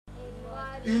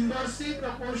inversely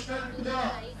proportional to the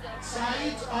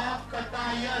size of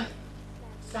cation.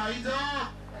 Size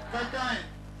of cation.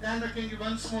 ध्यान रखेंगे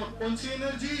once more. Kaun C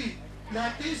energy?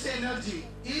 Lattice energy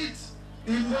is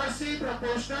inversely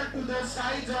proportional to the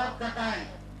size of cation.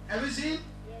 Have you seen?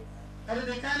 अरे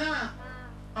देखा है ना?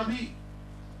 अभी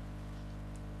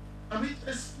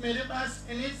मेरे pass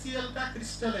NaCl का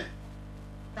crystal है.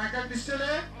 क्या क्रिस्टल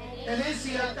है?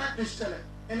 NaCl का क्रिस्टल है.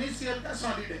 NaCl का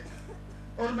सॉलिड है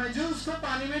और मैं जो उसको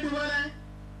पानी में डुबा रहा है,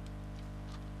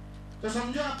 तो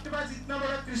समझो आपके पास इतना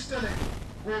बड़ा क्रिस्टल है.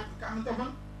 वो क्या मतलब अपन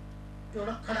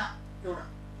केवड़ा खड़ा केवड़ा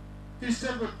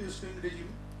क्रिस्टल बोलते हैं उसको इंग्रजी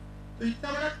में. तो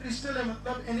इतना बड़ा क्रिस्टल है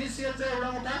मतलब NaCl चा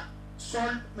एवढा मोठा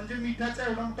सॉल्ट म्हणजे मीठाचा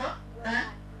एवढा मोठा काय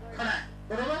खड़ा है.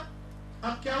 बरोबर.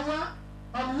 अब क्या हुआ?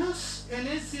 अब उस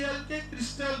NaCl के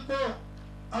क्रिस्टल को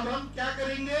अब हम क्या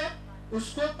करेंगे?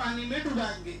 उसको पानी में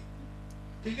डुबाएंगे.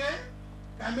 ठीक है.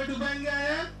 क्या में डुबाएंगे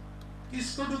आयन?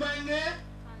 किसको डुबाएंगे?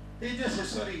 तेजस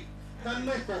सॉरी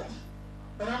तन्मय को.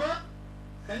 बराबर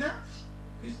है ना?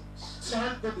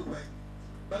 सॉल्ट को डुबाएंगे.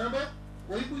 बराबर.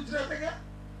 वही पूछ रहा था क्या?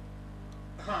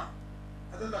 हाँ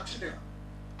आता लक्ष ठेवा.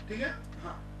 ठीक है.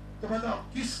 हाँ तो बताओ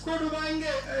किसको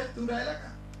डुबाएंगे? तू राहिला का?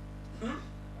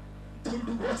 तू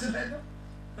डुबवायचं राहिला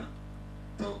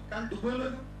तो काल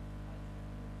डुबवलं ना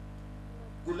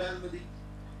गुलाल मध्ये.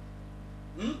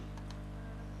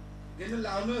 गेलं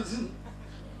लावलं अजून.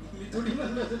 मी थोडी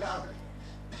म्हणलं होतं लाव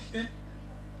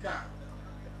का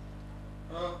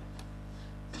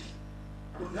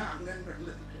पुन्हा अंगण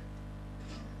रंगलं तिकडे.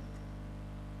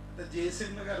 आता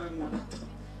JSM नगर रंग होतो.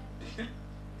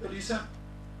 तो लिसा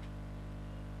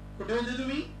कुठे होते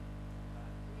तुम्ही?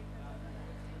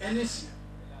 NaCl.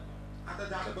 आता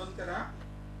झालं बंद करा.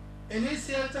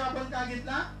 NaCl चा आपण काय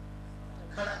घेतला?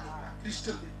 खडा घेतला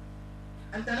क्रिस्टल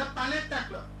घेतला आणि त्याला पाण्यात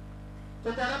टाकलं.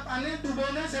 तो त्याला पाण्यात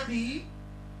डुबवण्यासाठी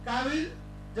काय होईल?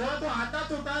 जेव्हा तो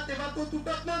हातात होता तेव्हा तो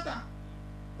तुटत नव्हता.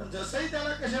 पण जसंही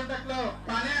त्याला कशात टाकलं?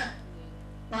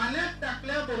 पाण्यात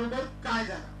टाकल्याबरोबर काय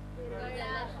झालं?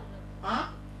 हा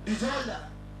डिझॉल्व झाला.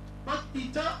 मग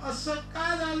तिथं असं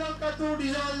काय झालं का तो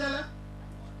डिझॉल्व झाला?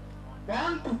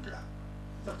 बॉन्ड तुटला.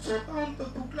 तर स्वतःहून तो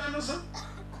तुटला नसेल,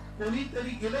 कोणीतरी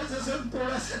गेलंच असेल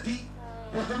तोडासाठी.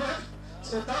 बरोबर.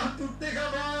 स्वतःहून तुटते का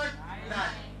बॉन्ड?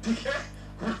 नाही. ठीक आहे.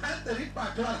 कोणाला तरी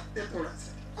पाठवा लागते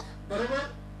तोडासाठी. बरोबर.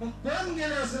 मग कोण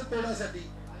गेलं असेल तोडासाठी?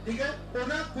 ठीक आहे.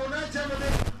 कोणाच्या मध्ये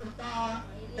होता?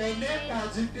 Na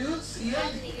पॉझिटिव्ह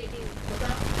Cl निगेटिव्ह होता.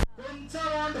 कोणचा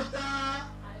बॉन्ड होता?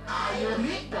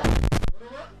 Ionic bond.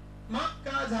 बरोबर. मग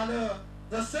काय झालं?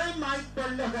 जसं माहित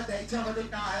पडलं का त्याच्यामध्ये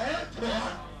काय आहे?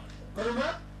 बॉन्ड.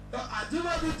 बरोबर. तर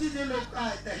आजूबाजूची जे लोक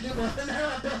आहेत त्याने बॉन्ड नाही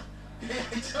वाटत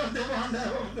याच्यामध्ये बॉन्ड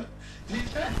आहे.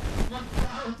 ठीक आहे. मग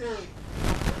काय होते?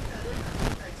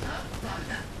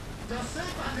 जसं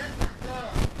पाण्यात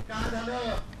टाकलं काय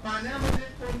झालं? पाण्यामध्ये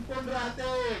कोण कोण राहते?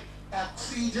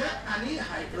 ऑक्सिजन आणि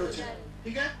हायड्रोजन.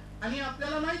 ठीक आहे. आणि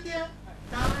आपल्याला माहिती आहे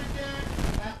काय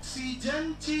माहितीये?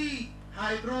 ऑक्सिजनची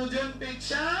हायड्रोजन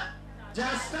पेक्षा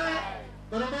जास्त आहे.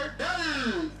 बरोबर. डल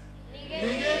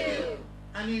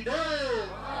निगेटिव्ह आणि डल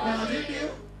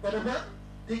पॉझिटिव्ह. बरोबर.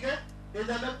 ठीक आहे. हे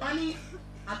झालं पाणी.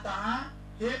 आता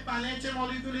हे पाण्याचे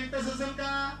मॉलिक्यूल एकच असेल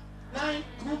का? नाही.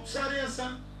 खूप सारे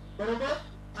असेल. बरोबर.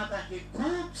 आता हे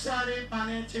खूप सारे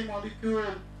पाण्याचे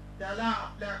मॉलिक्यूल त्याला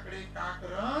आपल्याकडे का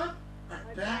करत?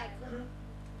 अट्रॅक्ट करत.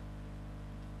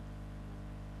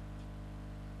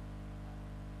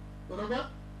 बरोबर.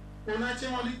 कोणाचे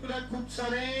मॉलिक्यूल आहेत खूप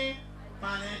सारे?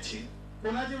 पाण्याचे.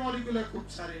 कोणाचे मॉलिक्यूल आहेत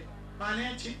खूप सारे?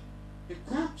 पाण्याचे. हे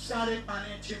खूप सारे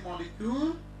पाण्याचे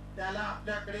मॉलिक्यूल त्याला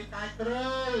आपल्याकडे काय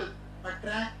करल?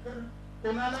 अट्रॅक्ट करल.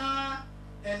 कोणाला?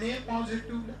 Na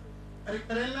positive. अरे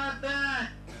करेल ना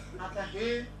अट्रॅक्ट. आता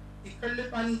हे इकडले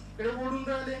पाणी तिकडे ओढून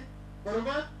राहिले.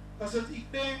 बरोबर. तसंच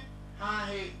इकडे हा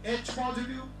आहे H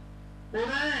पॉझिटिव्ह.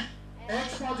 कोण आहे?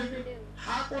 H positive.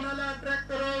 हा कोणाला अट्रॅक्ट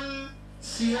करल?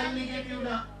 Cl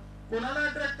निगेटिव्हला. कोणाला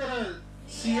अट्रॅक्ट करल?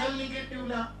 Cl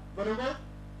निगेटिव्हला. बरोबर.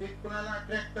 हे कोणाला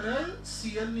अट्रॅक्ट करल?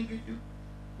 Cl negative.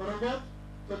 बरोबर.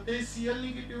 तर ते Cl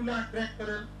निगेटिव्हला अट्रॅक्ट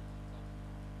करल.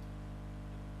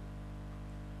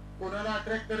 कोणाला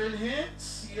अट्रॅक्ट करेल? हे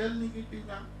Cl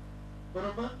निगेटिव्हला.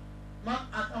 बरोबर.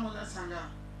 मग आता मला सांगा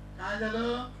काय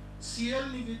झालं? Cl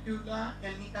निगेटिव्हला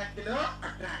यांनी काय केलं?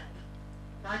 अट्रॅक्ट.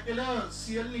 काय केलं?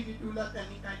 Cl निगेटिव्हला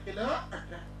त्यांनी काय केलं?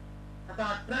 अट्रॅक्ट. आता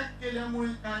अट्रॅक्ट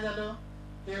केल्यामुळे काय झालं?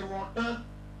 हे वॉटर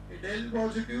हे डेल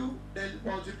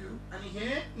पॉझिटिव्ह आणि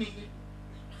हे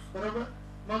निगेटिव्ह. बरोबर.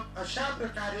 मग अशा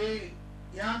प्रकारे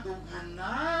या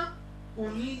दोघांना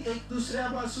कोणी एक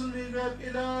दुसऱ्यापासून वेगळं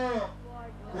केलं?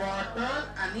 वॉटर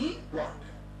आणि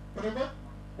वॉटर. बरोबर.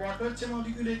 वॉटरचे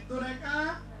मॉलिक्यूल एक दोन आहे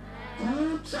का?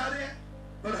 खूप सारे.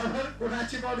 बरोबर.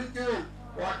 कोणाचे मॉलिक्यूल?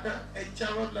 वॉटर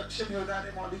यांच्यावर लक्ष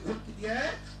ठेवणारे मॉलिक्यूल किती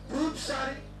आहे? खूप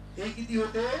सारे. हे किती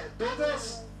होते?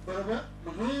 दोघच. बरोबर.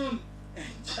 म्हणून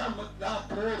यांच्यामधला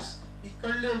फोर्स,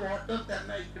 इकडले वॉटर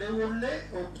त्यांना इकडे ओढले,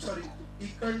 सॉरी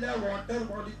इकडल्या वॉटर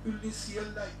मॉलिक्यूलनी सीएल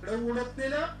ला इकडे ओढत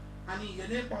नेलं आणि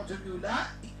एन पॉझिटिव्हला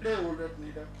इकडे ओढत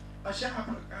नेलं. अशा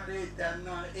प्रकारे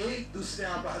त्यांना एक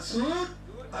दुसऱ्यापासून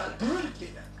दूर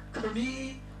केलं.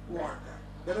 कोणी? वॉटर.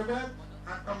 बरोबर.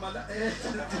 आता मला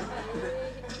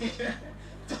ठीक आहे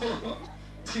तो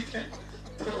ठीक आहे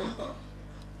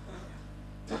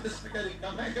तो सरकारी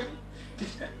काम आहे.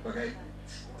 ठीक आहे बघा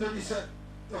तो दिसत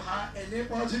तो हा Na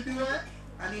पॉझिटिव्ह आहे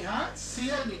आणि हा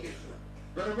Cl निगेटिव्ह.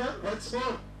 बरोबर. वन्स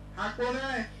मोर हा कोण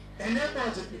आहे? Na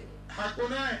positive. हा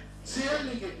कोण आहे? Cl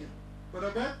negative.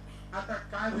 बरोबर. आता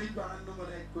काय होईल बाळांनो,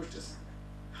 मला एक गोष्ट सांगा.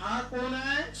 हा कोण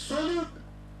आहे? सोल्यूट.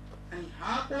 आणि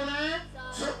हा कोण आहे?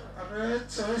 अरे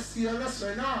Cl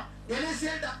असतोय ना,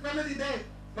 NaCl टाकला ना तिथे.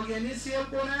 मग NaCl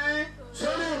कोण आहे?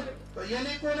 सोल्यूट. तो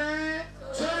Na कोण आहे?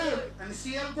 सोल्यूट. आणि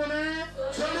Cl कोण आहे?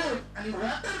 सोल्यूट. आणि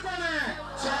वॉटर कोण आहे?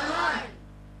 सॉल्व्हेंट.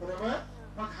 बरोबर.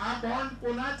 मग हा बॉन्ड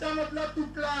कोणाच्या मधला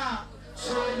तुटला?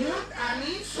 सोल्यूट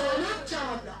आणि सोल्यूटच्या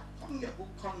मधला. खाऊन घ्या,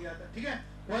 बुक खाऊन घ्या आता. ठीक आहे.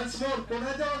 वन्स मोर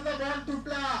कोणाच्या मधला बॉन्ड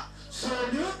तुटला?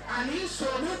 सोल्यूट आणि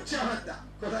सोल्यूटच्या मधला.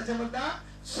 कोणाच्या मधला?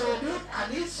 सोल्यूट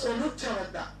आणि सोल्यूटच्या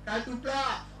मधला. काय तुटला?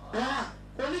 बॉन्ड.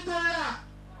 कोणी तोडला?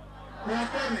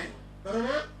 वॉटरने.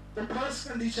 बरोबर. The first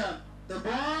condition, the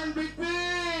bond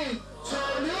between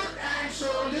solute and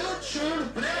solute should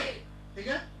break. ठीक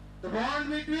आहे. The bond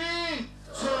between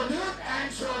solute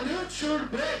and solute should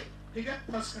break. ठीक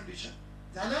आहे. फर्स्ट कंडिशन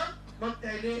झालं. मग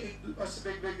त्याने एक असं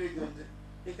वेगवेगळे घेऊन जाईल.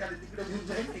 एकाने तिकडे घेऊन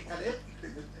जाईल, एकाने इकडे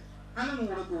घेऊन जाईल. आनंद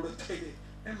ओढत ओढत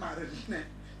ते मारली नाही.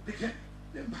 ठीक आहे.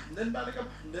 ते भांडण पाहिलं का?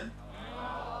 भांडण.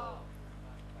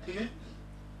 ठीक आहे.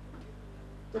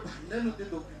 तो भांडण होते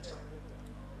दोघांच्या.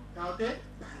 काय होते?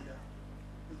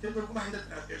 भांडण. ते दोघं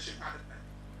भांडत राहते, असे मारत नाही.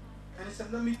 आणि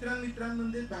समजा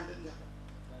मित्रांमध्ये भांडण झालं,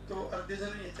 तो अर्धे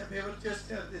जण याच्या फेवरचे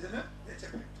असते, अर्धे जण याच्या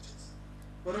फेवरचे असते.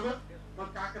 बरोबर.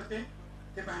 मग काय करते?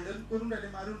 ते भांडण करून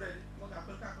राहिले, मारून राहिले. मग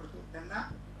आपण काय करतो? त्यांना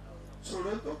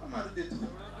सोडवतो का मारू देतो?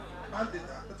 मार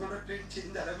देतो. आता थोडं ट्रेंड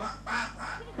चेंज झालं.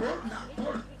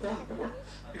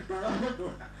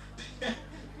 डोळा.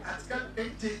 आजकाल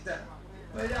ट्रेंड चेंज झाला.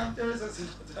 पहिले आमच्या वेळेस असं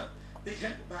होतं. ठीक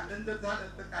आहे. भांडण जर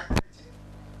झालं तर काय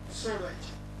करायचे?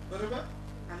 सोडवायचे. बरोबर.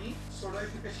 आणि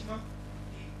सोडवायची कशी? मग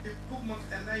ते खूप, मग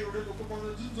त्यांना एवढे लोक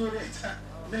पाहून अजून जोर यायचा.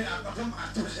 नाही आता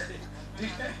मारतो झाले.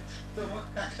 ठीक आहे. तर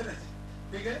मग काय करायचे?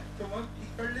 ठीक आहे. तर मग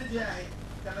इकडले जे आहे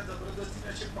त्याला जबरदस्तीने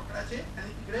असे पकडायचे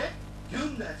आणि तिकडे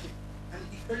घेऊन जायचे.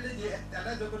 आणि इकडले जे आहे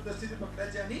त्याला जबरदस्तीने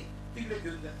पकडायचे आणि तिकडे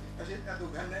घेऊन जायचे. असे त्या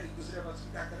दोघांना एक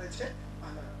दुसऱ्यापासून काय करायचे?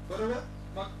 बरोबर.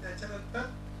 मग त्याच्यानंतर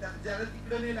ज्याला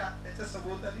तिकडे नेला त्याच्या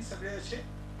सभोवताली सगळे असे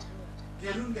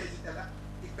घेरून घ्यायचे. त्याला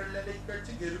इकडल्याला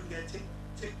इकडचे घेरून घ्यायचे.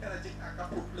 चेक करायचे काका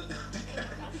फुटलं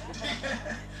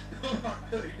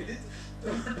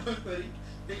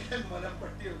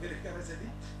मलमपट्टी वगैरे करायसाठी.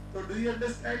 तो डू यू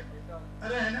अंडरस्टँड?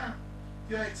 अरे आहे ना.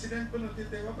 किंवा ऍक्सिडेंट पण होते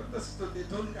तेव्हा पण तसंच होते.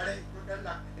 दोन गाड्या एकमेकाला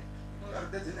लागते. मग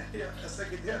अर्धे जण असं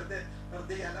किती अर्धे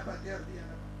याला पाहिजे, अर्धे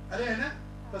याला पाहिजे. अरे आहे ना.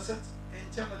 तसंच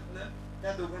यांच्यामधलं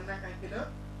त्या दोघांना काय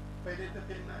केलं? पहिले तर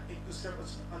त्यांना एक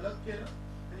दुसऱ्यापासून अलग केलं.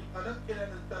 आणि अलग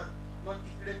केल्यानंतर मग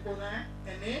इकडे कोण आहे?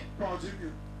 Na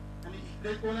positive. आणि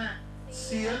इकडे कोण आहे?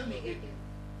 Cl negative.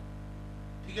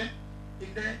 ठीक आहे.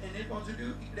 इकडे Na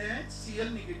पॉझिटिव्ह, इकडे आहे Cl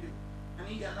निगेटिव्ह.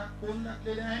 आणि याला कोण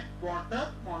लागलेले आहे? Water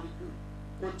molecule.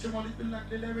 कोणचे मॉलिक्यूल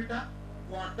लागलेले आहे बेटा?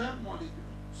 Water molecule.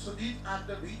 So these are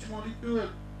the which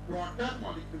molecule? Water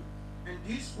molecule. And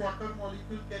this water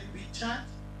molecule carry which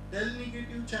charge? Del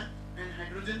negative charge. And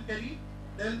hydrogen carry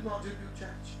del positive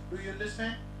charge. Do you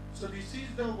understand? So this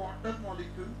is the water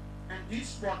molecule. And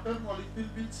this water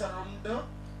molecule will surround the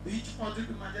which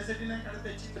positive. माझ्यासाठी नाही काढत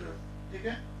आहे चित्र. ठीक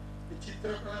आहे. हे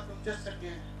चित्र कला तुमच्यासाठी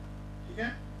आहे. ठीक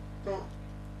आहे. तो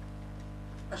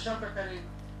अशा प्रकारे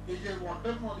हे जे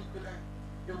वॉटर मॉलिक्यूल आहे,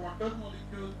 हे वॉटर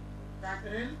मॉलिक्यूल काय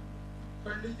करेल?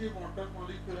 कडले जे वॉटर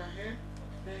मॉलिक्यूल आहे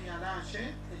ते याला असे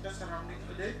त्याच्या सराउंडिंग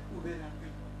मध्ये उभे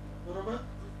राहतील. बरोबर.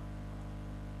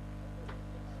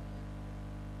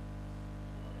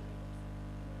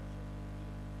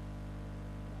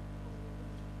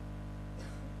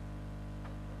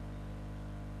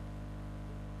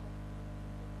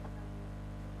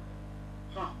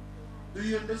 Do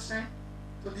you understand?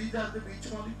 So these are the which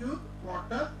molecule?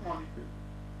 Water molecule.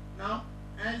 Now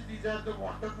as these are the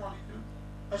water molecule,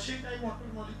 असे काही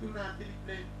वॉटर मॉलिक्यूल राहतील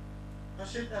इकडे,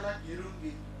 असे त्याला घेरून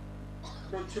घेईल.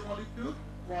 कोणचे मॉलिक्यूल?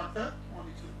 Water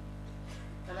molecule.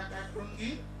 त्याला काय करून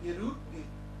घेईल? घेरून घेईल.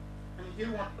 आणि हे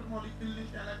वॉटर मॉलिक्यूलने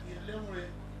त्याला घेरल्यामुळे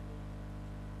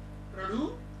रडू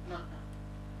नका.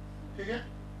 ठीक आहे,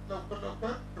 लवकर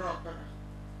लवकर ड्रॉ करा.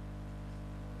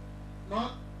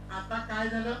 मग आता काय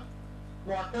झालं,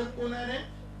 वॉटर कोण आहे रे,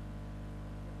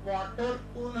 वॉटर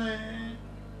कोण आहे,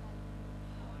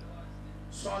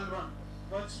 सॉल्व्हंट.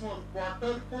 वन्स मोर,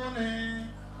 वॉटर कोण आहे,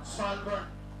 सॉल्व्हंट,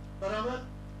 बरोबर.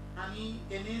 आणि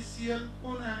NaCl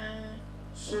कोण आहे,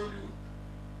 सोल्यूट,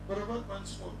 बरोबर.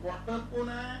 वन्स मोर, वॉटर कोण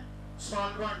आहे,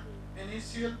 सॉल्व्हंट,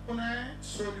 NaCl कोण आहे,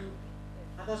 सोल्यूट.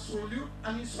 आता सोल्यूट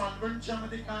आणि सॉल्व्हंटच्या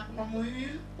मध्ये काय फॉर्म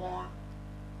होईल, बॉन्ड.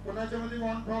 कोणाच्या मध्ये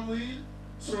बॉन्ड फॉर्म होईल,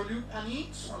 सोल्यूट आणि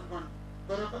सॉल्व्हंट,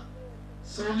 बरोबर.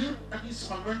 सोल्यूट आणि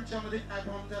सॉल्व्हंटच्या मध्ये काय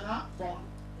फॉर्म झाला, bond.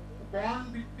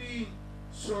 Bond between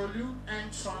solute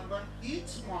and solvent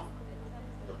is formed.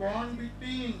 The bond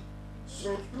between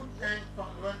solute and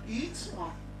solvent is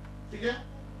formed. ठीक आहे,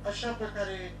 अशा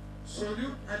प्रकारे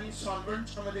सोल्यूट आणि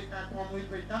सॉल्व्हंटच्या मध्ये काय फॉर्म होईल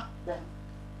बेटा,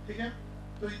 बॉन्ड. ठीक आहे,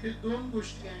 तो इथे दोन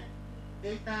गोष्टी आहेत.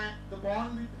 एक आहे the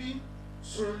bond between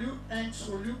solute and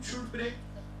solute should break,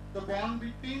 the bond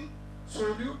between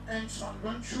solute and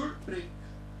solvent should break,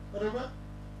 बरोबर.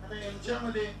 आता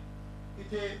यांच्यामध्ये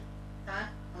इथे काय,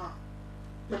 हा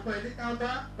तो पहिले काय होता,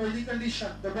 पहिली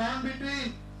condition the bond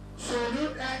between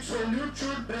solute and solute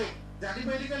should break. झाली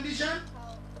पहिली कंडिशन,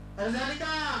 अरे झाली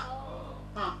का,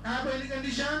 हा काय पहिली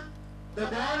condition,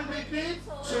 the bond between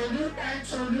solute and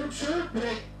solute should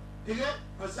break. ठीक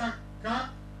आहे, असा का,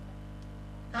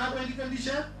 काय पहिली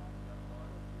कंडिशन,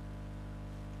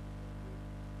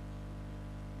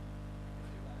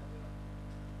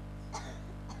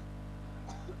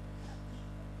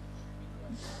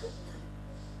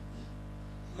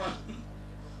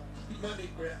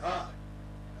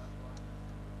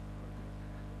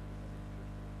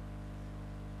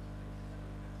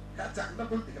 चांगलं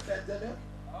बोलते का, पॅच झालं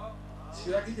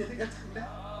शिवा किती येते का, चांगल्या,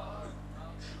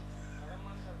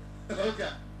 हो का,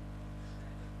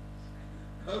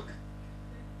 हो का,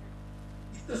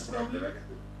 इथंच प्रॉब्लेम आहे का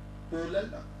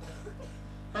बोलायला.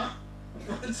 हा,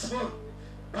 once more,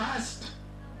 fast.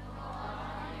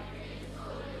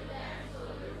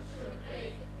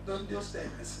 2 दिवस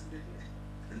टाइम आहे संडे,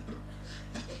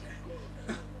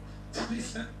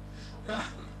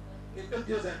 एकच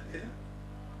दिवस आहे ना,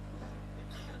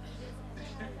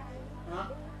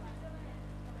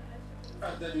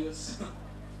 अर्धा दिवस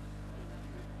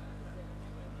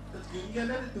घेऊन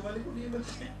गेला रे तुम्हाला कोणी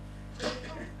म्हणते.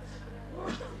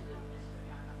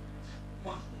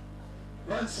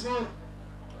 Once more,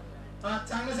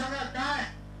 चांगलं सांगा काय,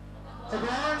 the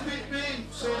bond between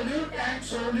solute and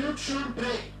solute should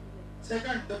break.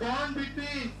 Second, the bond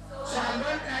between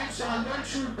solvent and solvent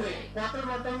should break. water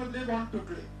मधले बॉन्ड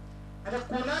तुटले. आता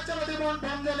कोणाच्या मध्ये बॉन्ड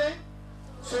फॉर्म झाले,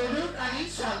 सोल्यूट आणि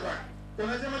सॉल्व्हंट.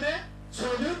 कोणाच्या मध्ये,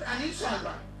 सोल्यूट आणि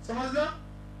सॉल्व्हंट, समजलं.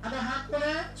 आता हा कोण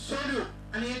आहे,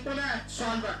 सोल्यूट, आणि हे कोण आहे,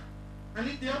 सॉल्व्हंट.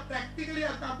 आणि तेव्हा प्रॅक्टिकली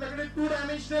आता आपल्याकडे 2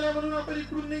 डायमेन्शनल आहे म्हणून आपण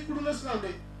इकडून नाही इकडूनच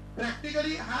लावले.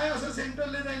 प्रॅक्टिकली हाय असं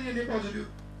सेंटरला जाईल येणे पॉझिटिव्ह,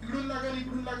 इकडून लागेल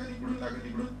इकडून लागेल इकडून लागेल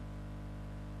इकडून.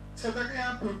 सध्या काय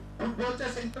हा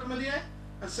फुटबॉलच्या सेंटर मध्ये आहे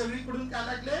आणि सगळीकडून काय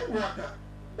लागले, वॉटर,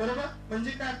 बरोबर.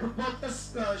 म्हणजे काय,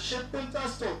 फुटबॉलचा शेप कोणता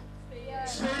असतो,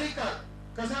 स्फेरिकल.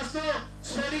 कसा असतो,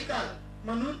 स्फेरिकल.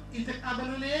 म्हणून इथे काय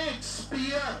बनवले, एक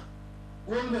स्पियर,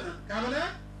 गोल बनल. काय बनल,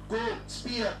 गोल,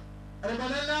 स्पियर. अरे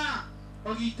बनल ना,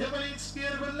 मग इथे पण एक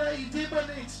स्पियर बनला, इथे पण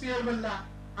एक स्पियर बनला.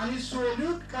 आणि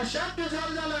सोल्यूट कशात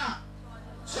डिझॉल्व झाला,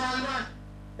 सॉल्व्हंट.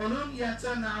 म्हणून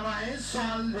याचं नाव आहे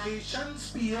सॉल्व्हेशन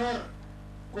स्पियर.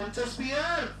 कोणचं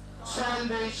स्पियर,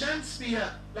 सॉल्व्हेशन स्पियर.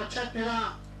 लक्षात ठेवा,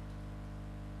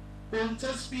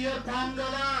 कोणचं स्पियर फॉर्म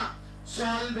झाला,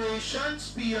 सॉल्व्हेशन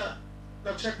स्पियर.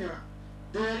 लक्षात ठेवा,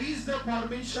 there is the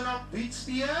formation of which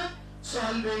sphere,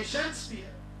 सॉल्व्हेशन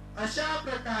sphere. अशा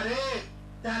प्रकारे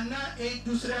त्यांना एक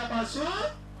दुसऱ्यापासून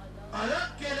अलग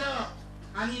केलं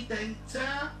आणि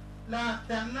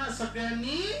त्यांना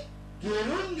सगळ्यांनी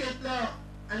घेरून घेतलं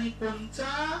आणि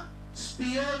कोणचा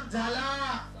स्पियर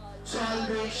झाला,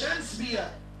 सॉल्व्हेशन स्पियर.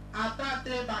 आता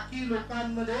ते बाकी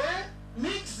लोकांमध्ये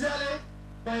मिक्स झाले.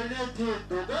 पहिले ते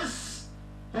दोघच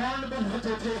बॉन्ड बनवत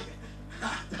होते,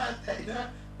 आता त्यांना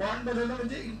बॉन्ड बनवलं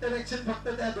म्हणजे इंटरॅक्शन फक्त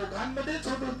त्या दोघांमध्येच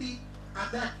होत होती.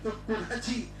 आता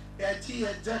कोणाची, याची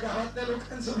यांच्या गावातल्या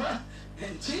लोकांसोबत,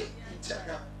 यांची यांच्या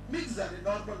गावात मिक्स झाले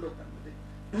नॉर्मल लोकांमध्ये.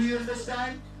 Do you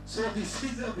understand? So this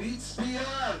is a which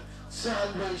sphere,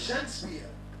 सॉल्व्हेशन sphere.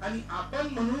 आणि आपण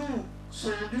म्हणू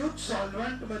सोल्यूट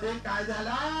सॉल्व्हंट मध्ये काय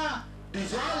झाला,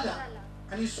 डिझॉल्व झाला.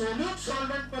 आणि सोल्यूट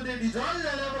सॉल्व्हंट मध्ये डिझॉल्व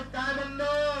झाल्यावर काय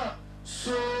बनलं,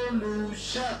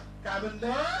 सोल्युशन. काय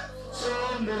बनलं,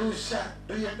 solution.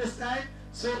 Do you understand?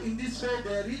 So in this way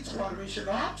there is formation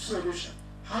of solution.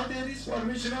 How there is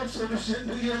formation of solution?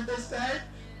 Do you understand?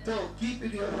 So keep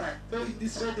in your mind. So in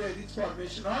this way there is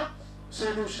formation of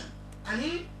solution.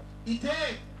 आणि इथे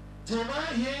जेव्हा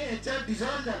हे याच्यात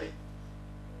dissolve झाले,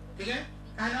 ठीक आहे,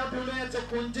 काय नाव ठेवलं याचं,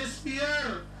 कोणचे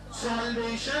sphere,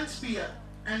 solvation sphere.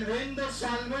 And when the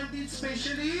solvent is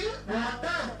specially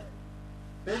water,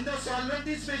 when the solvent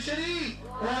is specially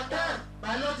water,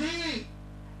 biology,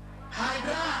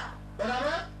 hydra,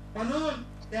 बरोबर, म्हणून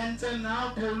त्यांचं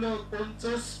नाव ठेवलं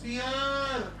कोणचं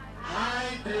स्पियर,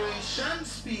 हायड्रेशन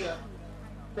स्पियर.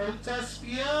 कोणचा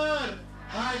sphere,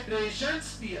 hydration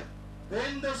sphere.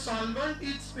 When the solvent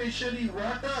is specially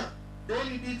water,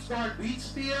 then it is called which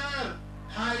spear,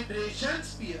 hydration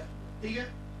spear. ठीक आहे,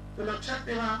 तो लक्षात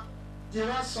ठेवा.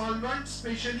 जेव्हा सॉल्वंट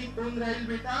स्पेशली कोण राहील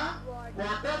बेटा,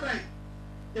 वॉटर राहील,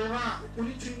 तेव्हा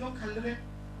कोणी च्युइंगम खाल्लं रे,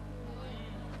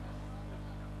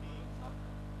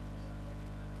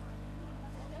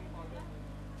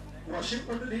 वॉशिंग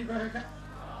पावडर नाही आहे का,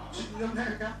 च्युइंगम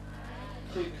नाही का,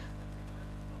 ठीक आहे,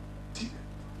 ठीक आहे.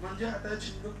 म्हणजे आता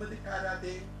च्युइंगम मध्ये काय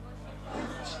राहते,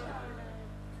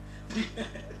 ठीक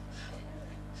आहे.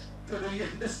 So do you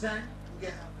understand?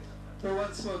 Yeah. So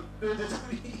once more, do this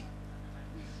for me.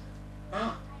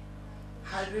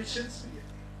 Hydration sphere.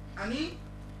 आणि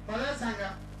मला सांगा,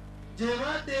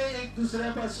 जेव्हा ते एक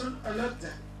दुसऱ्यापासून अलग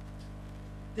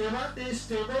झाले तेव्हा ते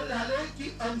स्टेबल झाले की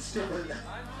अनस्टेबल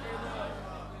झाले?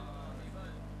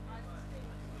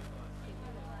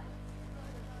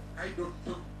 I don't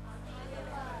know.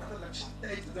 आता लक्षात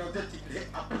द्यायचं, जाऊ द्या तिकडे,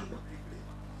 आपण बघ इकडे.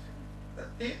 तर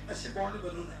ते असे बॉन्ड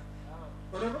बनवून आहे,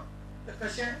 बरोबर, तर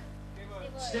कसे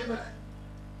आहे, स्टेबल आहे,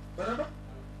 बरोबर.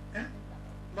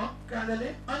 मग काय झाले,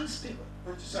 अनस्टेबल,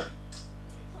 म्हणजे सॉरी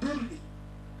दूर गेले.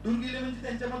 दूर गेले म्हणजे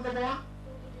त्यांच्यामधला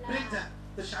बॉन्ड ब्रेक झाला.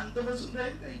 तर शांत बसून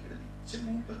राहील का, इकडे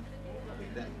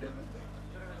इकडे इकडे,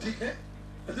 ठीक आहे.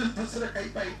 अजून दुसरं काही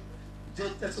पाहिजे जे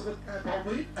त्यासोबत काय भाव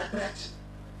होईल, अट्रॅक्शन,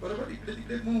 बरोबर, इकडे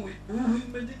तिकडे मूव्ह होईल. मूव्ह होईल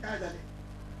म्हणजे काय झाले,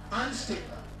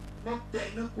 अनस्टेबल. मग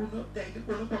त्यानं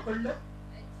कोण पकडलं,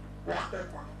 वॉटर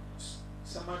पॉइंट,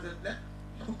 समाजातल्या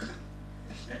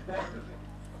लोकांना वॉटर.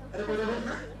 अरे बरोबर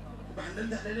ना, भांडण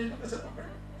झालेले कसं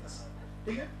पकडलं,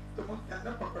 ठीक आहे. तर मग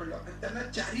त्यांना पकडलं आणि त्यांना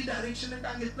चारी डायरेक्शन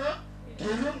का घेतलं,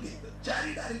 घेरून घेतलं,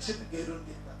 चारी डायरेक्शन घेरून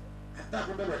घेतलं. आता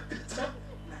कुठं भटकायचं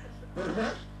नाही,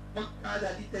 बरोबर. मग काय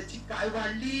झाली, त्याची काय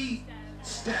वाढली,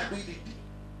 स्टॅबिलिटी.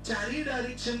 चारी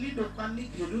डायरेक्शननी लोकांनी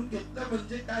घेरून घेतलं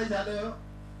म्हणजे काय झालं,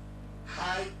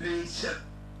 हायड्रेशन.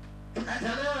 काय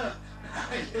झालं,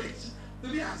 हायड्रेशन.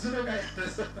 तुम्ही हसू नका,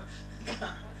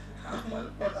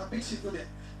 मला टॉपिक शिकू द्या,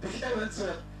 ठीक आहे.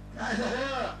 काय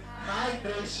झालं,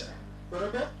 हायड्रेशन,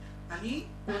 बरोबर. आणि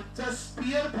कोणता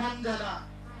स्पियर फॉर्म झाला,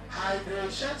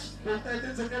 हायड्रेशन. बोलता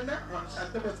येते सगळ्यांना,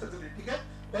 शांत बसताच नाही, ठीक आहे.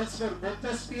 बसवर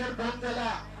कोणता स्पियर फॉर्म झाला,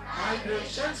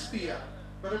 हायड्रेशन स्पियर,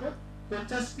 बरोबर.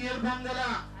 कोणता स्पियर फॉर्म झाला,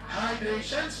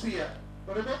 हायड्रेशन स्पियर,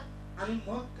 बरोबर. आणि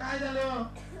मग काय झालं,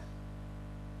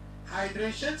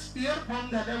 हायड्रेशन स्पियर फॉर्म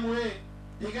झाल्यामुळे,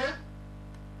 ठीक आहे,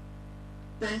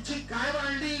 त्यांची काय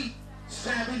वाढली,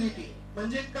 स्टॅबिलिटी.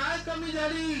 म्हणजे काय कमी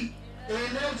झाली,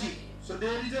 energy. So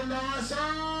there is a loss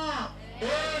of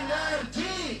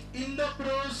energy in the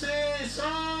process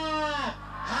of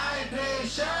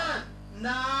hydration.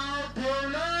 Now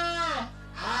ठेवलं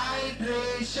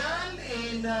hydration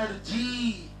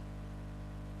energy.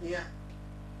 Yeah.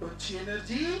 कोणची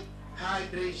एनर्जी,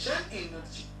 हायड्रेशन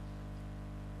एनर्जी,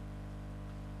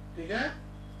 ठीक आहे.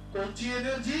 कोणची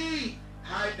एनर्जी,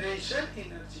 हायड्रेशन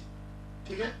एनर्जी,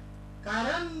 ठीक आहे.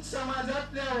 कारण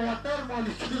समाजातल्या वॉटर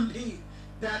मॉलिक्युलनी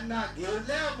त्यांना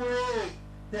घेरल्यामुळे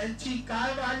त्यांची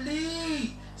काय वाढली,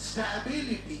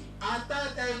 स्टॅबिलिटी. आता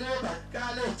त्याने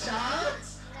भटकाले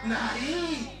चान्स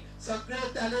नाही,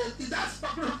 सगळे त्याने तिथंच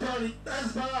पकडून ठेवली,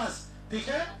 तिथंच बस, ठीक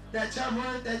आहे.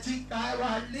 त्याच्यामुळे त्याची काय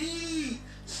वाढली,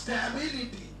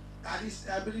 स्टॅबिलिटी. आणि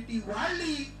स्टॅबिलिटी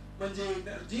वाढली म्हणजे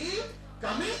एनर्जी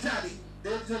कमी झाली.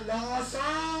 There is a loss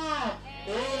of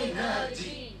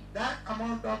energy. That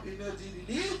amount of energy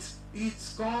released is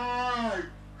called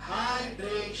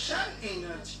hydration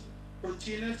energy. Which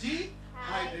energy?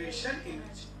 Hydration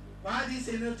energy. Why this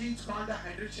energy is called the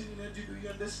hydration energy? Do you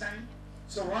understand?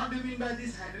 So what do you mean by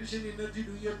this hydration energy?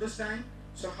 Do you understand?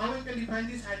 So how we can define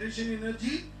this hydration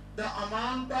energy? The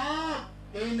amount of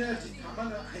energy.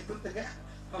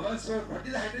 So what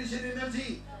is hydration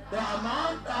energy? The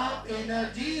amount of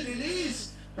energy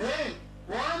released when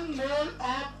 1 mole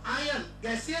of iron,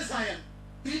 gaseous iron,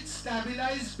 is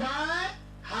stabilized by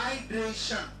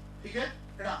hydration. ठीक है?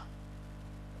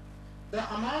 The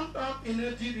amount of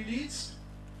energy released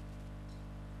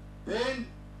when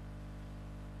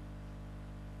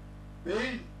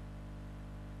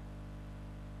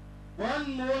 1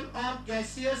 mole of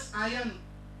gaseous ion,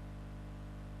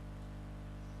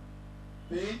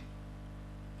 when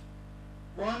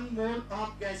 1 mole of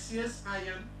gaseous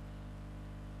ion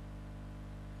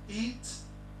each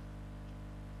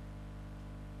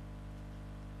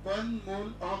 1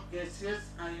 mole of gaseous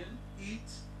ion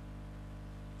is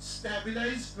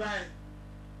stabilized by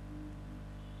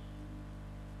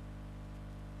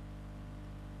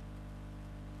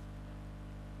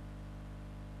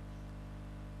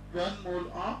 1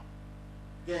 mole of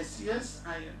gaseous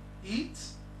ion is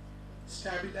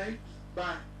stabilized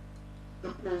by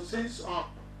the process of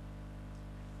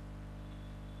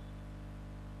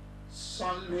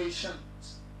solvation.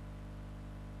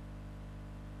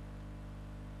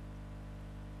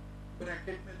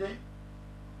 Bracket मध्ये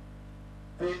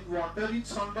when water is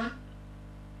solvent,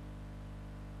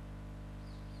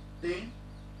 then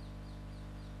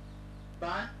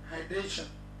by hydration.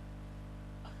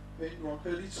 When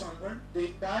water is solvent,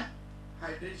 then by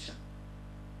hydration.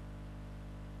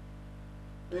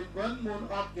 When 1 mole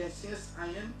of gaseous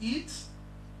ion is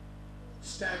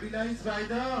stabilized by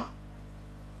the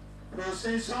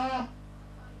process of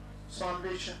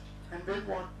solvation, and when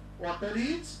water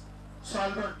is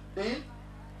solvent, then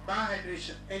by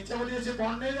hydration. यांच्यामध्ये असे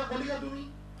bond नाही दाखवली का तुम्ही?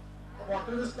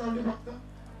 वॉटरच लावले फक्त,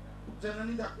 खूप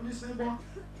जणांनी दाखवलीच नाही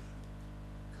बॉन्ड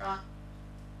का?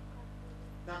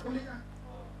 दाखवली का?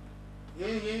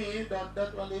 हे डॉट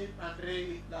डॉट वाले पांढरे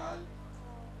लाल.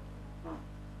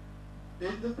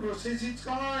 Then the process is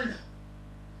called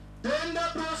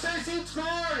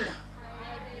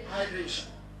hydration.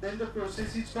 Then the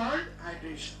process is called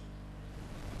hydration.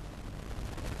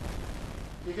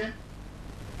 ठीक है?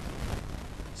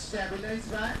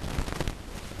 Stabilized by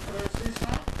process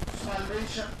of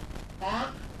solvation, or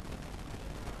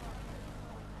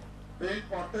when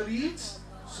water is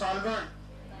solvent,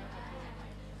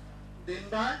 then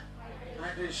by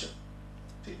hydration.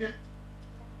 ठीक है?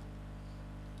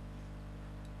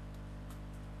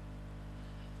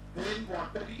 When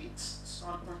water is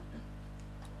solvent,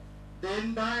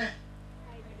 then by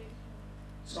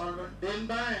solvent, then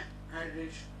by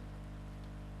hydration.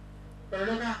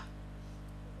 कळलं का?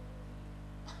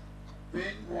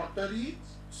 When water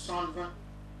is solvent,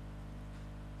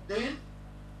 then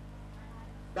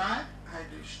by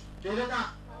hydration. कळलं का?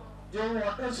 जेव्हा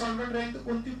water solvent राहील तर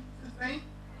कोणती नाही?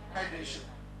 हायड्रेशन.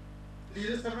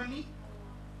 लिहिलं सर्वांनी?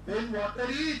 When water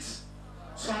is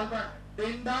solvent,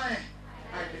 then by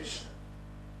hydration.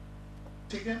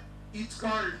 ठीक है? It's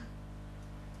called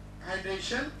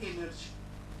hydration energy.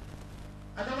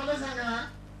 आता मला सांगा,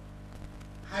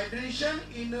 हायड्रेशन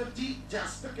एनर्जी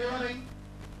जास्त केव्हा राहील?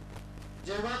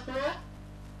 जेव्हा तो,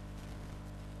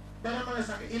 बरं मला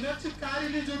सांगा, एनर्जी का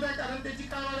रिलीज होत आहे? कारण त्याची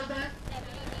काय वाढत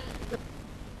आहे?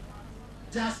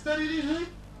 जास्त रिलीज होईल.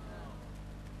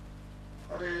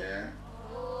 अरे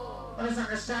मला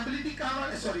सांगा, स्टॅबिलिटी का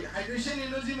वाढ, सॉरी, हायड्रेशन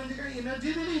एनर्जी म्हणजे काय?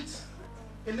 Energy release.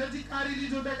 एनर्जी का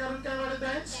रिलीज होत आहे? कारण काय वाढत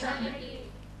आहे? स्टॅबिलिटी.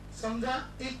 समजा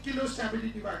 1 किलो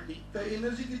स्टॅबिलिटी वाढली तर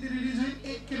एनर्जी किती रिलीज होईल?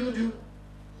 1 किलो जूल.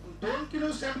 2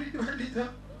 किलो स्टॅबिलिटी वाढली तर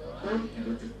 2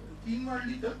 किलो जूल. 3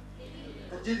 वाढली तर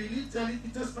म्हणजे रिलीज झाली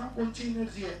तिचंच नाव कोणची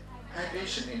एनर्जी आहे?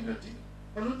 Hydration energy.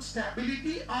 म्हणून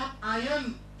stability of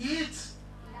ion is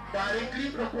directly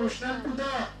proportional to the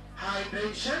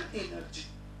hydration energy.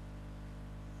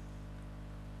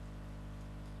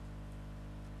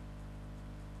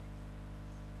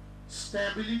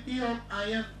 Stability of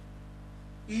ion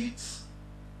is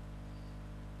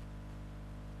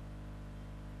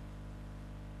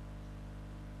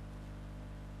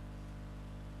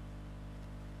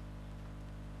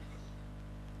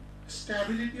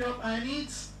stability of ion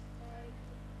is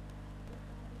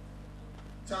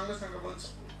चांगलं सांगा बस.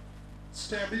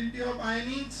 Stability of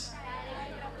ion is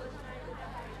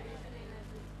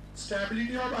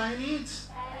stability of ion is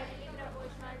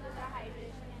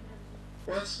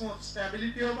once more.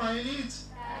 Stability of ion is,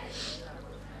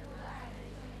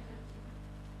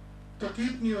 to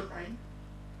keep in your mind,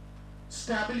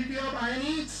 stability of ion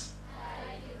is,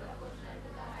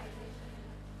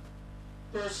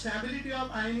 so stability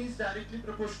of ion is directly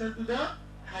proportional to the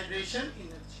hydration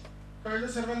energy. कळलं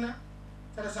सर्वांना?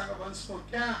 चला सांगा once more.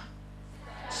 क्या?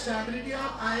 Stability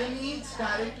of ion is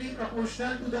directly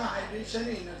proportional to the hydration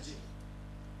energy.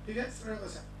 ठीक है? सरळ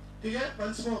बसा. ठीक है?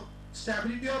 Once more.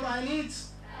 Stability of ion is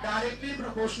directly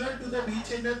proportional to the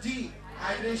which energy?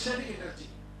 Hydration energy.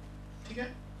 ठीक है?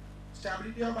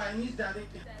 Stability of ion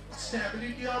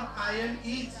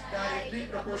is directly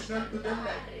proportional to the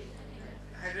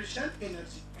hydration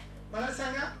energy. मला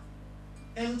सांगा,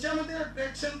 यांच्यामध्ये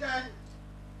अट्रॅक्शन काय?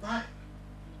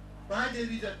 Why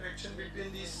there is attraction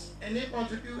between this Na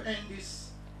positive and this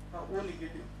O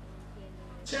negative?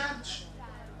 Charge.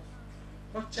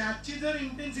 मग चार्जची जर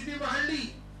intensity वाढली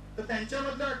तर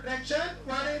त्यांच्यामधलं अट्रॅक्शन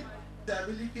वाढेल.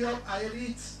 Stability of ion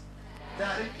is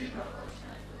directly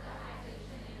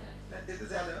ते तर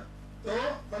झालं. तो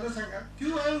मला सांगा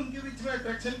क्यों है उनके बीच में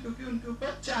अट्रैक्शन? क्योंकि उनके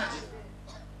ऊपर चार्ज है.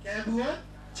 क्या है भुवन?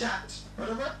 चार्ज.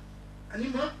 बरोबर. आणि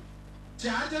मग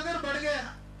चार्ज अगर बढ़ गया,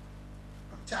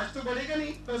 चार्ज तो बढ़ेगा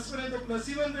नहीं, प्लस में तो प्लस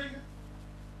ही बन रहेगा.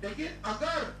 लेकिन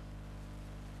अगर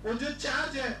वो जो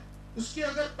चार्ज है उसकी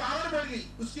अगर पावर बढ़ गई,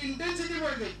 उसकी इंटेंसिटी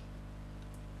बढ़ गई,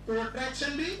 तो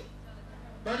अट्रैक्शन भी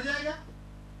बढ़ जाएगा.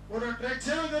 और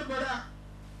अट्रैक्शन अगर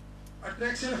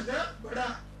बढ़ा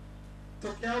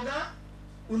तो क्या होगा?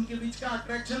 उनके बीच का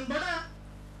अट्रैक्शन बढ़ा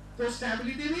तो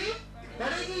स्टेबिलिटी भी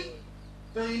बढ़ेगी,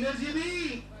 तो एनर्जी भी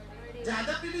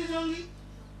ज्यादा रिलीज होगी,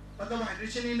 मतलब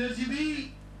हाइड्रेशन एनर्जी भी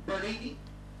बढ़ेगी.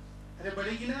 अरे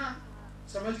बढ़ेगी ना,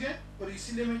 समझ गए? और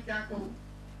इसीलिए मैं क्या कहूँ,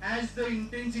 as the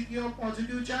intensity of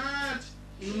positive charge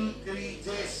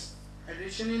increases,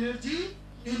 hydration energy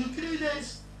increases.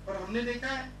 और हमने देखा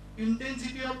है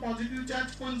intensity of positive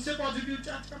charge, Kaun say positive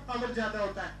charge का पावर ज्यादा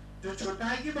होता है? जो छोटा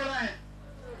है कि बड़ा है?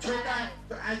 छोटा है.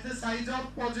 तो as the size of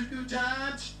positive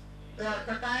charge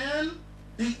cation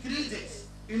decreases,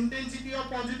 intensity of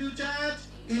positive charge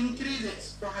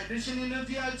increases, so hydration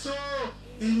energy also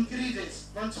increases.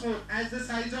 Once more, as the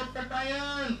size of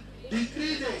cation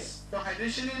decreases, so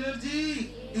hydration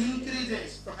energy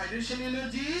increases. So hydration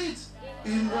energy is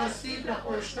inversely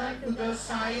proportional to the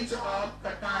size of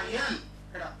cation.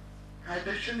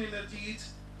 Hydration energy is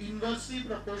inversely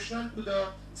proportional to the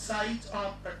size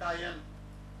of cation.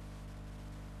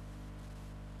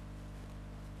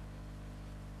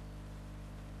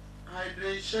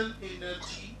 Hydration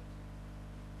energy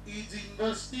is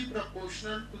inversely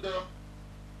proportional to the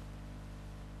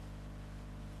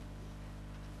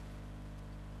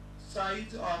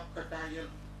size of cation.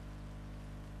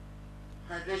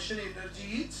 Hydration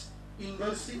energy is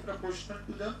inversely proportional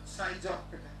to the size of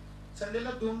cation.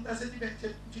 संडेला 2 तासाची batch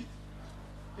आहे तुमची,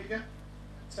 ठीक आहे?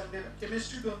 संडेला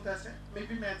chemistry 2 तास आहे, may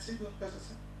be maths 2 तास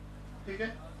असेल, ठीक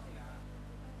आहे?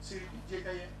 सीईटी जे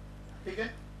काही आहे, ठीक आहे?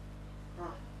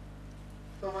 हाँ.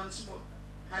 So once more,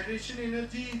 hydration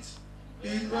energy is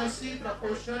inversely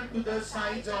proportional to the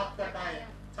size of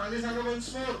cation. सांगा once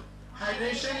more.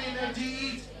 Hydration energy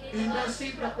is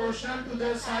inversely proportional to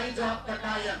the size of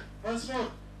cation. Once more.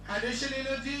 Hydration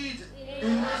energy is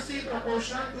inversely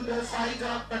proportional to the size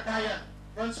of cation.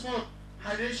 Once more.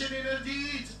 Hydration energy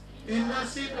is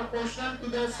inversely proportional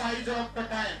to the size of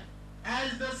cation.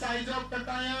 As the size of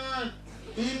cation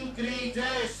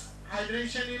increases,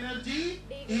 hydration energy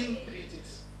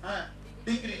increases.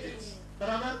 Decreases.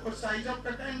 बराबर. और size of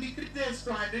cation decreases,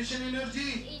 तो hydration energy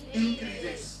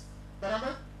increases.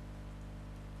 बराबर.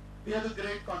 We have a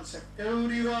great concept.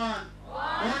 Everyone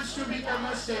wants to become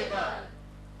a stable.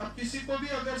 अब किसी को भी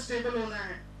अगर stable होना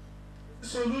है,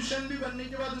 सॉल्यूशन भी बनने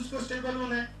के बाद उसको स्टेबल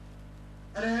होना है,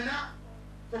 अरे है ना?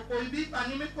 तो कोई भी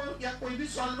पानी में या कोई भी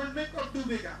सॉल्वेंट में कब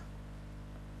डूबेगा?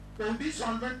 कोई भी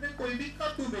सॉल्वेंट में कोई भी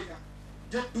कब डूबेगा?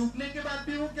 जब डूबने के बाद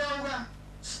भी वो क्या होगा?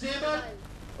 स्टेबल.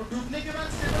 और डूबने के बाद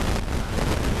स्टेबल,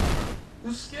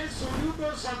 उसके सोल्यूट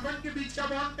और सॉल्वेंट के बीच का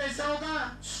बॉन्ड कैसा होगा?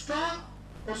 स्ट्रॉन्ग.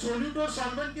 और सोल्यूट और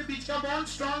सॉल्वेंट के बीच का बॉन्ड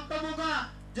स्ट्रॉन्ग कब होगा?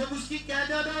 जब उसकी क्या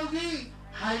ज्यादा होगी?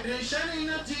 Hydration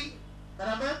energy.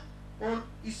 बराबर. और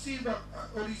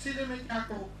इसीलिए मैं क्या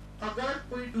कहूँ, अगर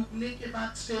कोई डूबने के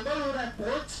बाद स्टेबल हो रहा है,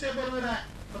 बहुत स्टेबल हो रहा है,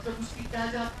 मतलब उसकी क्या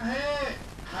जाता है?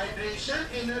 Hydration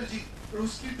energy. तो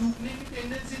उसकी डूबने की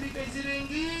टेंडेंसी भी कैसी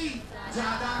रहेंगी?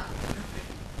 ज्यादा.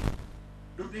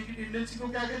 डूबने की टेंडेंसी को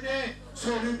क्या कहते हैं?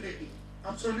 सोल्यूबिलिटी.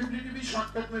 अब सोल्यूबिलिटी भी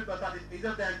शॉर्टकट में बता देते हैं.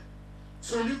 इधर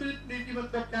सोल्यूबिलिटी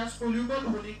मतलब क्या? सोल्यूबल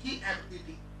होने की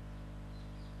एबिलिटी,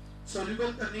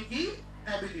 सोल्यूबल करने की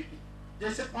एबिलिटी.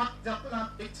 जैसे फॉर एग्जांपल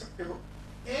आप देख सकते हो,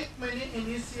 एक मैंने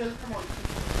NaCl का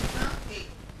मॉलिक्यूल एक,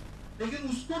 लेकिन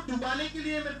उसको डुबाने के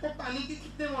लिए मेरे को पानी के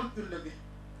कितने मॉलिक्यूल लगे?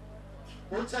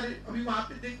 बहुत सारे. अभी वहां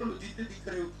पे देख लो जितने दिख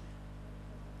रहे हो.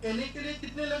 Na के लिए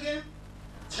कितने लगे?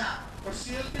 4. और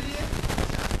Cl के लिए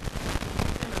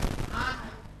 8.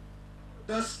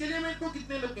 10 के लिए मेरे को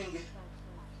कितने लगेंगे?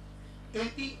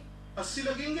 80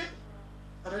 लगेंगे.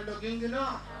 अरे लगेंगे ना.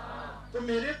 तो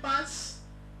मेरे पास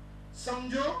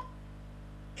समझो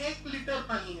 1 लीटर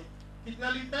पानी है. कितना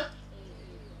लीटर?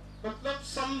 मतलब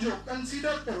समझो,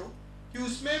 कंसीडर करो कि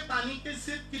उसमें पानी के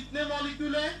सिर्फ कितने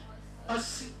मॉलिक्यूल है?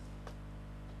 80.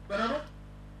 बराबर.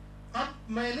 अब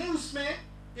मैंने उसमें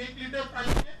 1 लीटर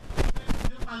पानी है,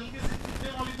 जो पानी के सिर्फ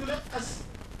कितने मॉलिक्यूल है? 80.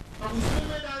 अब उसमें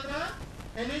मैं डाल रहा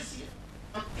NaCl.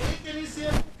 अब एक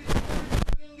NaCl को कितने मॉलिक्यूल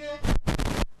लगेंगे?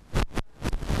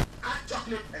 8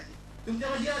 चॉकलेट पाहिजे. तुमच्या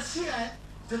म्हणजे अशी आहे,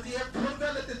 जर ती एक फोन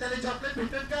झालं तर त्याला चॉकलेट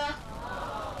भेटेल का?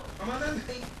 आम्हाला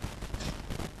नाही.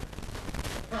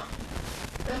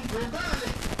 पण दोघं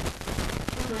आले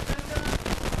तो भेटेल का?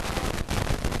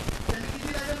 त्याने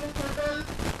किती लागेल मग टोटल?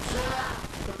 16.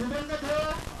 तो डुबन का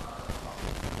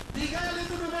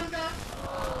डुबन का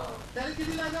त्याला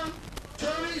किती लागल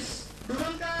 24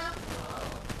 डुबन का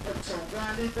तर 14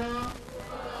 आले तर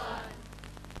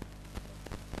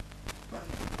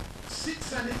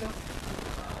 6 आले तर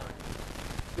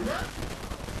डुबन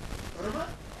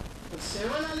बरोबर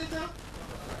 7 आले तर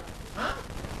हा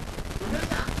डुबन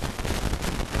का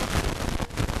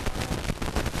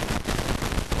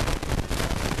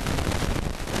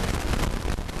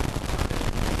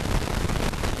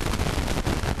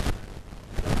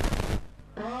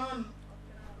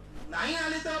नाही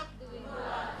आले तर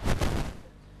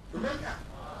डुबेल का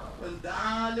पण 10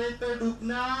 आले तर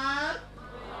डुबणार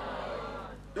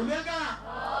डुबेल का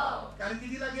कारण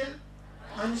किती लागेल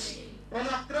 80 पण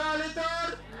 11 आले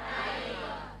तर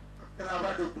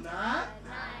 11 डुबणार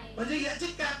म्हणजे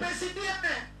याची कॅपॅसिटी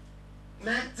आहे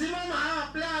मॅक्झिमम हा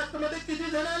आपल्या आतमध्ये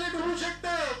किती जणांना डुबू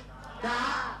शकतो 10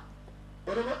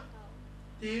 बरोबर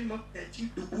ते मग त्याची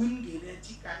डुबून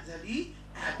घेण्याची काय झाली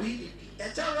ॲबिलिटी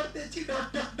त्याच्यावर त्याची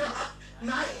डॉट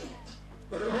नाही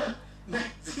बरोबर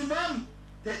मॅक्झिमम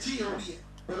त्याची एवढी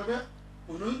आहे बरोबर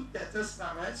म्हणून त्याचंच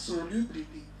नाव आहे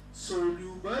सोल्युबिलिटी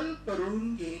सोल्युबल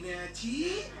करून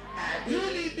घेण्याची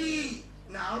ॲबिलिटी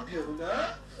नाव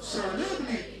ठेवलं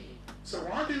solubility so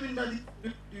what do mean by do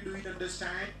you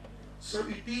understand so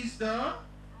it is the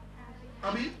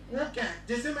अभी वो क्या है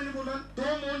जैसे मैंने बोला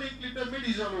 2 मोल 1 लीटर में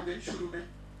डिजॉल्व हो गए शुरू में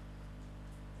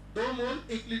 2 मोल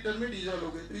 1 लीटर में डिजॉल्व हो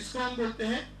गए तो इसको हम बोलते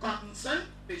हैं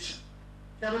कॉन्सेंट्रेशन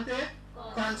क्या बोलते हैं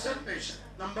concentration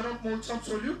number of moles of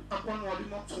solute upon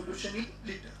volume of solution in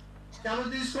litre क्या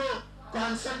बोलते हैं इसको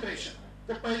कॉन्सेंट्रेशन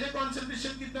तो पहले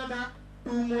कॉन्सेंट्रेशन कितना था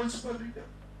 2 मोल्स पर लीटर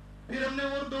फिर हमने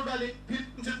और 2 डाले फिर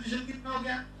कॉन्सेंट्रेशन कितना हो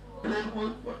गया 4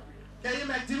 मोल पर लीटर क्या ये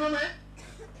मैक्सिमम है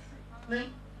नहीं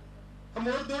हम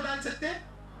और 2 डाल सकते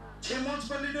हैं 6 मोल्स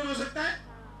पर लीटर हो सकता है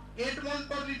 8 मोल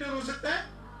पर लीटर हो सकता है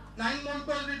 9 मोल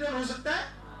पर लीटर हो सकता है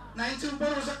 9 से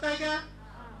ऊपर हो सकता है क्या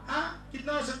हाँ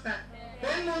कितना हो सकता है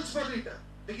 10 मोल्स पर लीटर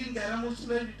लेकिन 11 मोल्स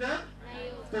पर लीटर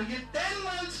तो ये 10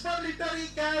 मोल्स पर लीटर ही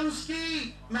क्या है उसकी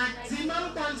मैक्सिमम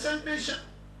कॉन्सेंट्रेशन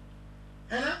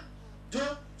है ना जो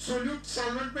सोल्यूट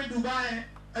सॉल्वेंट में डूबा है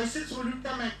ऐसे सोल्यूट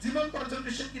का मैक्सिमम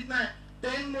कॉन्सेंट्रेशन कितना है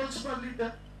 10 मोल्स पर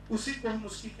लीटर उसी को हम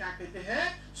उसकी क्या कहते हैं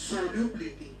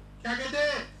सोल्यूबिलिटी क्या कहते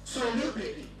हैं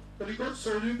सोल्यूबिलिटी तो लिखो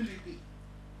सोल्यूबिलिटी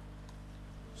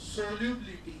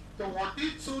सोल्यूबिलिटी तो what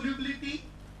is solubility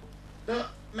the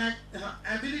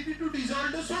ability to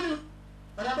dissolve the solute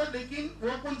बराबर लेकिन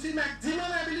वो कौन सी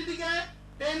मैक्सिमम एबिलिटी क्या है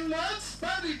 10 मोल्स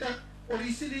पर लीटर और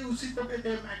इसीलिए उसी को कहते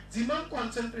हैं maximum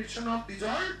concentration of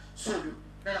dissolve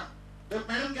solute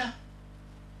madam क्या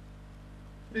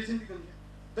प्रेजेंट लिखो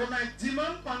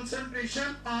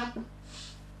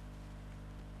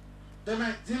the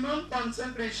maximum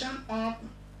concentration of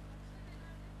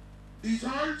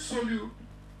dissolved solute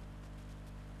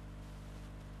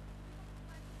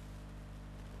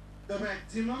the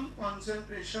maximum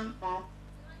concentration of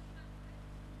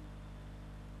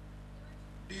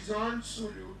dissolved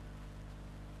solute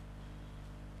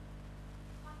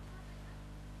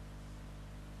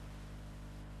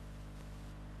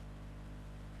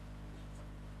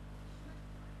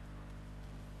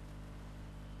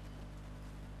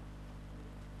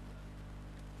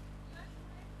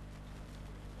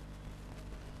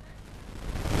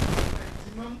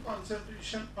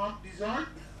concentration of dissolved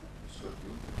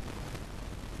solute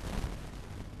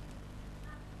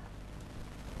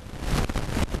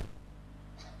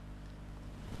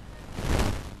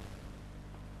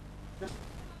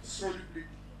solubility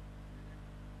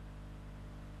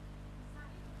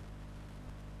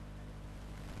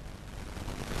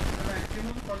the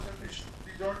maximum concentration of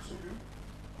dissolved solute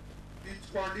is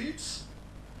called its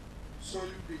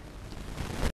solubility